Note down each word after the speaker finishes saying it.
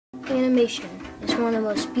Animation is one of the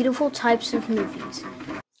most beautiful types of movies.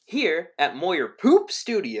 Here at Moyer Poop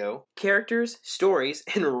Studio, characters, stories,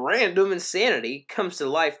 and random insanity comes to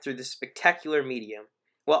life through this spectacular medium,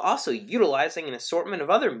 while also utilizing an assortment of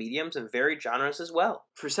other mediums and varied genres as well.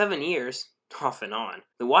 For 7 years, off and on,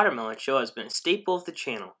 the Watermelon Show has been a staple of the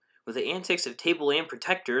channel, with the antics of Tableland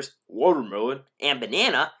protectors, Watermelon, and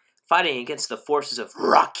Banana fighting against the forces of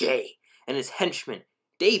Rocky and his henchman,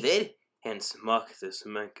 David, and Smuck the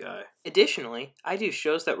Cement Guy. Additionally, I do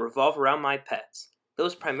shows that revolve around my pets,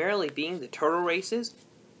 those primarily being the turtle races,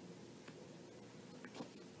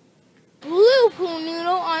 Blue pool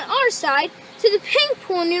noodle on our side to the pink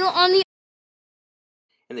pool noodle on the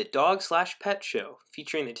and the dog/pet show,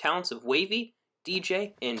 featuring the talents of Wavy,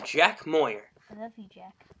 DJ, and Jack Moyer. I love you,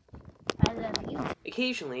 Jack. I love you.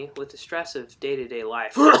 Occasionally, with the stress of day-to-day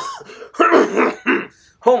life,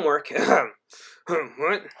 homework,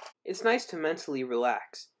 what? It's nice to mentally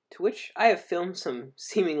relax, to which I have filmed some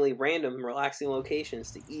seemingly random relaxing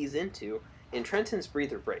locations to ease into in Trenton's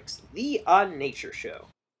Breather Breaks, the Odd Nature Show.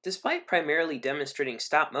 Despite primarily demonstrating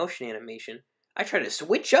stop-motion animation, I try to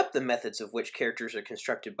switch up the methods of which characters are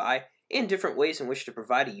constructed by, and different ways in which to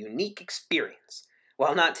provide a unique experience,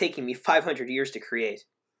 while not taking me 500 years to create.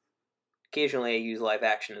 Occasionally I use live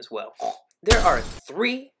action as well. There are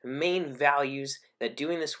 3 main values that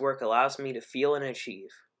doing this work allows me to feel and achieve.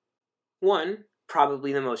 1,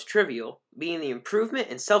 probably the most trivial, being the improvement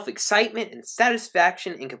and self-excitement and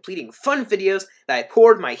satisfaction in completing fun videos that I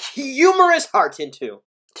poured my humorous heart into.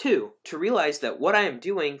 2, to realize that what I am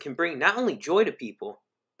doing can bring not only joy to people,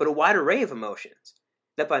 but a wide array of emotions.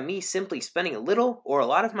 That by me simply spending a little or a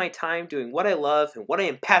lot of my time doing what I love and what I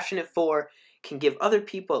am passionate for can give other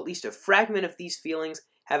people at least a fragment of these feelings,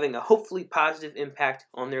 having a hopefully positive impact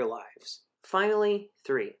on their lives. Finally,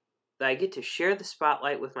 3, that I get to share the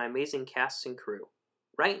spotlight with my amazing cast and crew.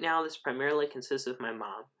 Right now, this primarily consists of my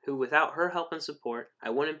mom, who without her help and support, I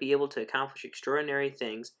wouldn't be able to accomplish extraordinary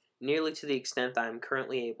things nearly to the extent that I'm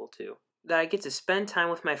currently able to. That I get to spend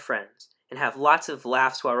time with my friends and have lots of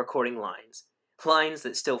laughs while recording lines. Lines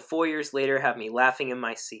that still 4 years later have me laughing in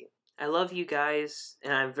my seat. I love you guys,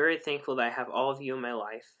 and I'm very thankful that I have all of you in my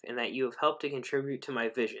life, and that you have helped to contribute to my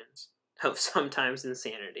visions of sometimes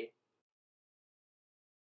insanity.